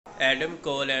Adam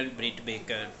Cole and Britt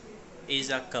Baker is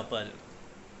a couple,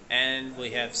 and we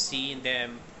have seen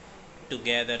them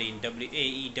together in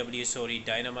AEW,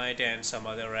 Dynamite, and some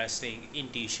other wrestling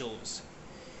indie shows.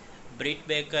 Britt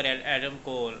Baker and Adam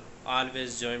Cole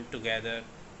always join together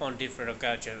on different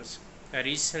occasions.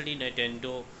 Recently,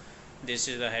 Nintendo, this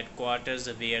is the headquarters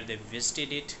where they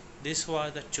visited it. This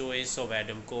was the choice of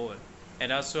Adam Cole,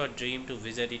 and also a dream to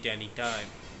visit it anytime.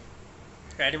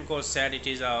 Adam Cole said it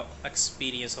is a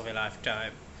experience of a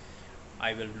lifetime.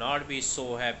 I will not be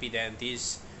so happy than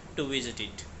this to visit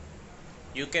it.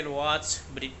 You can watch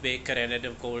Britt Baker and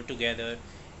Adam Cole together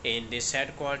in this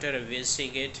headquarter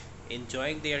visiting it,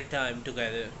 enjoying their time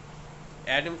together.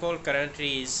 Adam Cole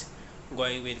currently is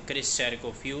going with Chris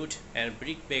Jericho feud and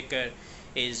Britt Baker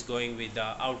is going with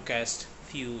the Outcast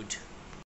feud.